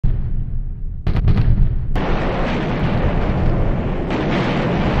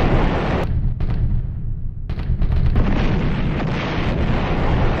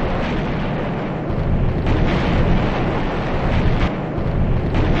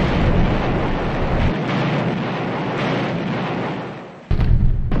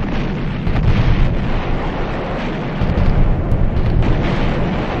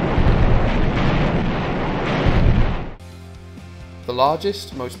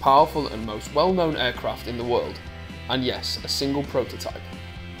largest, most powerful and most well-known aircraft in the world, and yes, a single prototype.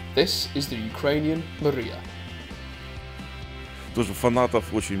 This is the Ukrainian Mriya. Тоже фанатов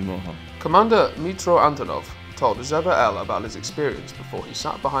очень много. Commander Dmytro Antonov told Zeva about his experience before he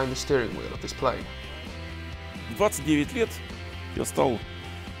sat behind the steering wheel of this plane. В 29 лет я стал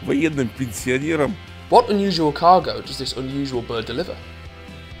военным пенсионером. What unusual cargo does this unusual bird deliver?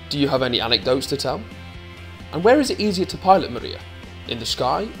 Do you have any anecdotes to tell? And where is it easier to pilot Mriya? In the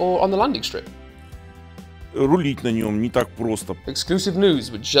sky or on the landing strip? Рулить на нем не так просто. Exclusive news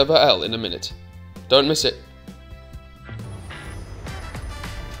with Zeva in a minute. Don't miss it.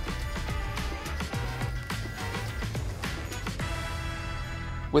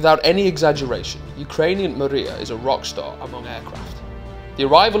 Without any exaggeration, Ukrainian Mriya is a rock star among aircraft. The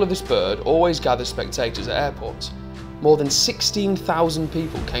arrival of this bird always gathers spectators at airports. More than 16,000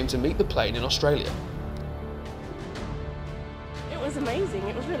 people came to meet the plane in Australia. It was amazing,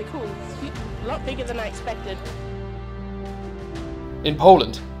 it was really cool. It's a lot bigger than I expected. In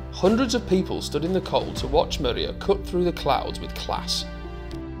Poland, hundreds of people stood in the cold to watch Mriya cut through the clouds with class.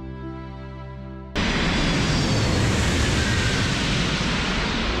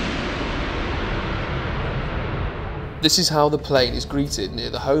 This is how the plane is greeted near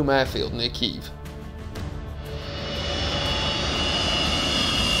the home airfield near Kyiv.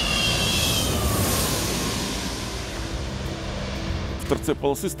 В торце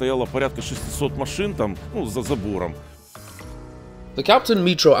полосы стояло порядка 600 машин там, за забором. The captain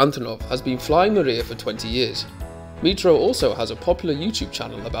Dmytro Antonov has been flying Mriya for 20 years. Dmytro also has a popular YouTube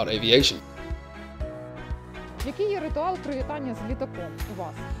channel about aviation. Який є ритуал привітання з літаком у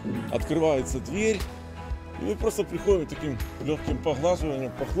вас? Открывается дверь, и мы просто приходим таким легким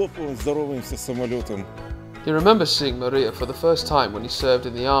поглаживанием, похлопываем, здороваемся с самолетом. He remembers seeing Mriya for the first time when he served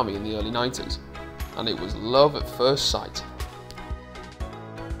in the army in the early 90s, and it was love at first sight.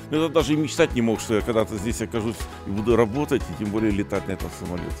 Я даже и мечтать не мог, что я когда-то здесь окажусь и буду работать, и тем более летать на этом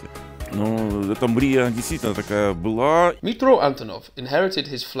самолете. Но эта Мрия действительно такая была. Dmytro Antonov inherited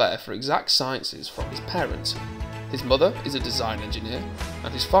his flair for exact sciences from his parents. His mother is a design engineer,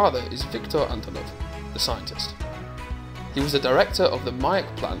 and his father is Viktor Antonov, the scientist. He was the director of the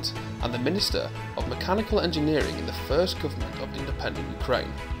Mayak plant and the minister of mechanical engineering in the first government of independent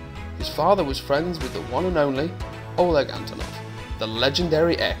Ukraine. His father was friends with the one and only Oleg Antonov, the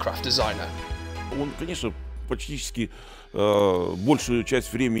legendary aircraft designer. Он, конечно, практически большую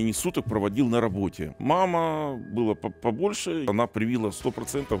часть времени суток проводил на работе. Мама была побольше, она привила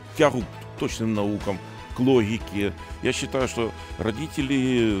 100% тягу к точным наукам, к логике. Я считаю, что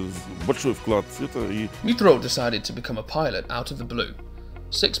родители большой вклад в это. Dmytro decided to become a pilot out of the blue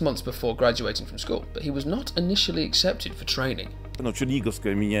 6 months before graduating from school, but he was not initially accepted for training. В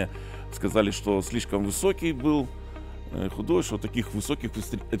Черниговской меня сказали, что слишком высокий был, худой, что таких высоких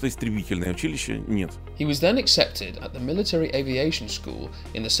это истребительное училище нет. He was then accepted at the military aviation school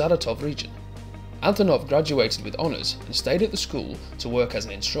in the Saratov region. Antonov graduated with honours and stayed at the school to work as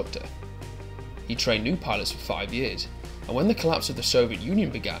an instructor. He trained new pilots for 5 years, and when the collapse of the Soviet Union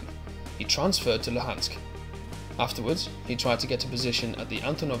began, he transferred to Luhansk. Afterwards, he tried to get a position at the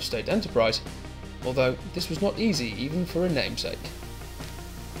Antonov State Enterprise, although this was not easy even for a namesake.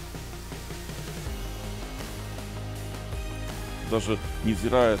 Даже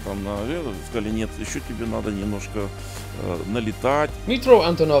невзирая там на это, сказали, нет, еще тебе надо немножко налетать. Dmytro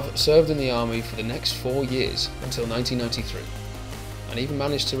Antonov served in the army for the next 4 years until 1993, and even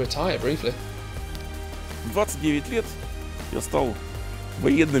managed to retire briefly. В 29 лет я стал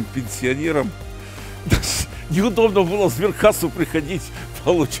военным пенсионером. Неудобно было в сберкассу приходить,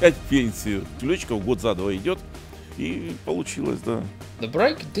 получать пенсию. Летчиков год за два идет, и получилось, да. The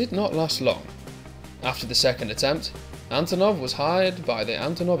break did not last long. After the second attempt, Antonov was hired by the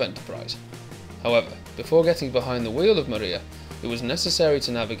Antonov Enterprise. However, before getting behind the wheel of Mriya, it was necessary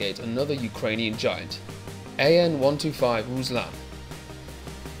to navigate another Ukrainian giant, An-225 Ruslan,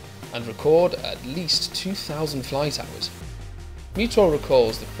 and record at least 2,000 flight hours. Dmytro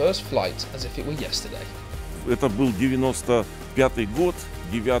recalls the first flight as if it were yesterday. Это был 95-й год,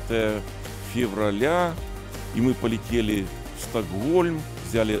 9 февраля, и мы полетели в Стокгольм,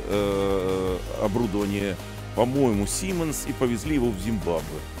 взяли оборудование, по-моему, Siemens, и повезли его в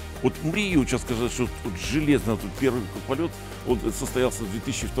Зимбабве. Вот Мрию, сейчас сказать, что тут железно, тут первый полет, он состоялся в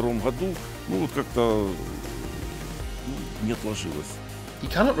 2002 году, вот как-то не отложилось. He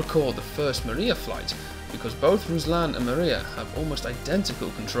cannot recall the first Mriya flight because both Ruslan and Mriya have almost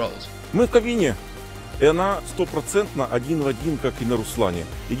identical controls. Мы в кабине, и она 100% один в один, как и на Руслане.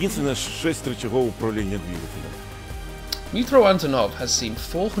 Единственное, 6 рычагов управления двигателем. Dmytro Antonov has seen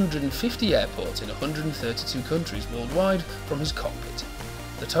 450 airports in 132 countries worldwide from his cockpit.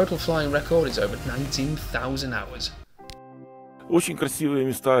 The total flying record is over 19,000 hours. Очень красивые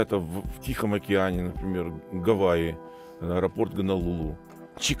места это в Тихом океане, например, Гавайи, аэропорт Гонолулу.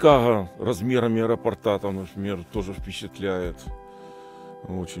 Чикаго размерами аэропорта, там, например, тоже впечатляет.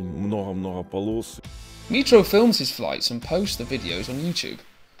 Очень много-много полос. Dmytro films his flights and posts the videos on YouTube.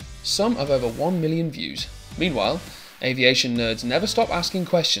 Some have over 1 million views. Meanwhile, aviation nerds never stop asking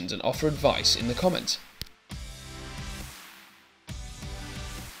questions and offer advice in the comments.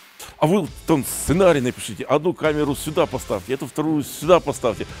 А вы там сценарий напишите, одну камеру сюда поставьте, эту вторую сюда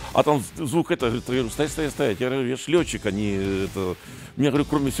поставьте, а там звук это, я говорю, стоять, я говорю, я ж летчик, а не это, мне, говорю,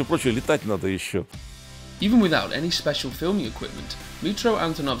 кроме всего прочего, летать надо еще. Even without any special filming equipment, Dmytro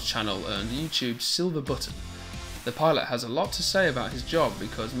Antonov's channel earned YouTube's silver button. The pilot has a lot to say about his job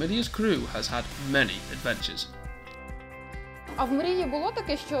because Mriya's crew has had many adventures. А в Мрії було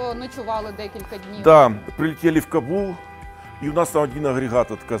таке, що ночували декілька днів? Да, прилетели в Кабул, и у нас там один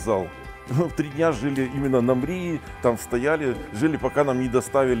агрегат отказал. 3 дня жили именно на Мрии, там стояли, жили, пока нам не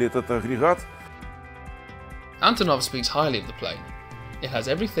доставили этот агрегат. Antonov speaks highly of the plane. It has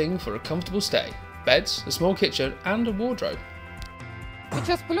everything for a comfortable stay: beds, a small kitchen and a wardrobe. Під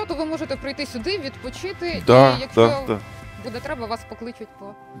час польоту ви можете прийти сюди, відпочити, Да, і якщо да. буде треба, вас покличуть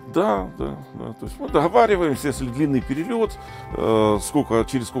по... Да. То есть мы договариваемся, если длинный перелет,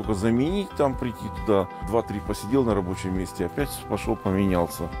 через сколько заменить, там прийти туда, 2-3 посидел на рабочем месте, опять пошел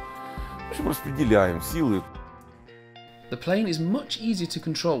поменялся. В общем, распределяем силы. The plane is much easier to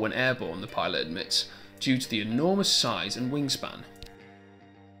control when airborne, the pilot admits, due to the enormous size and wingspan.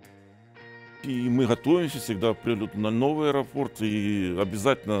 И мы готовимся всегда к прилету на новый аэропорт и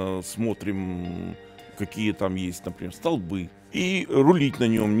обязательно смотрим, какие там есть, например, столбы. И рулить на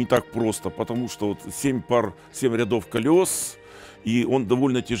нем не так просто, потому что вот 7 рядов колес, и он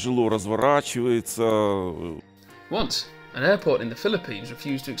довольно тяжело разворачивается. Once, an airport in the Philippines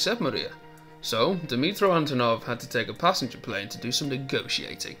refused to accept Mriya, so Dmytro Antonov had to take a passenger plane to do some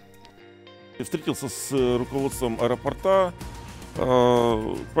negotiating. Я встретился с руководством аэропорта,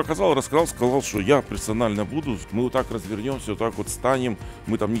 рассказал, сказал, что я персонально буду, мы вот так развернемся, вот так вот станем,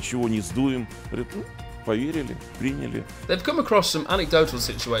 мы там ничего не сдуем. Говорит, поверили, приняли. They've come across some anecdotal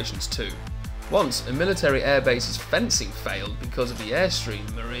situations too. Once, a military airbase's fencing failed because of the airstream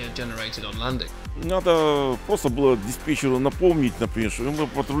Mriya generated on landing. Надо просто было диспетчеру напомнить, например, что мы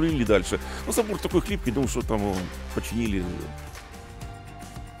патрулили дальше. Но забор такой хлипкий, думал, что там починили.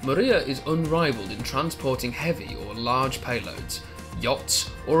 Mriya is unrivaled in transporting heavy or large payloads,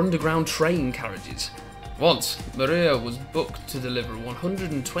 yachts, or underground train carriages. Once, Mriya was booked to deliver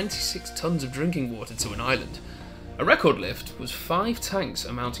 126 tons of drinking water to an island. A record lift was 5 tanks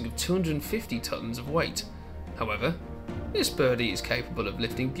amounting of 250 tons of weight. However, this birdie is capable of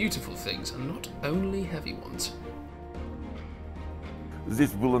lifting beautiful things and not only heavy ones.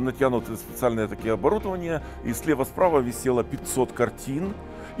 Здесь было натянуто специальное такие оборудование, и слева-справа висело 500 картин,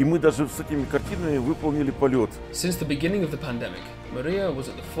 и мы даже с этими картинами выполнили полет. Since the beginning of the pandemic, Mriya was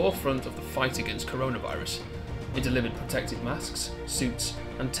at the forefront of the fight against coronavirus. It delivered protective masks, suits,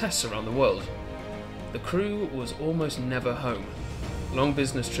 and tests around the world. The crew was almost never home. Long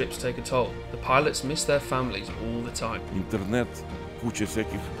business trips take a toll. The pilots miss their families all the time. Интернет, куча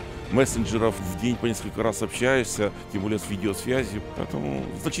всяких мессенджеров, в день по несколько раз общаешься, тем более с видеосвязью, поэтому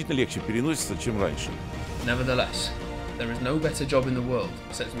значительно легче переносится, чем раньше. Nevertheless, there is no better job in the world,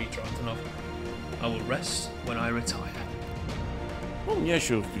 says Dmytro Antonov. I will rest when I retire. Ну, у меня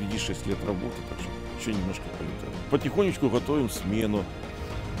еще впереди 6 лет работы, так что еще немножко полетаю. Потихонечку готовим смену.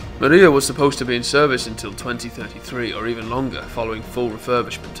 Mriya was supposed to be in service until 2033 or even longer following full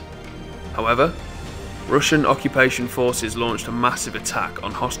refurbishment. However, Russian occupation forces launched a massive attack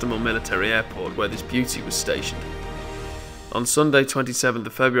on Hostomel military airport where this beauty was stationed. On Sunday 27th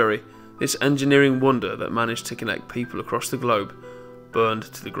of February, this engineering wonder that managed to connect people across the globe burned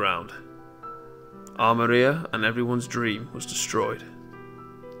to the ground. Our Mriya and everyone's dream was destroyed.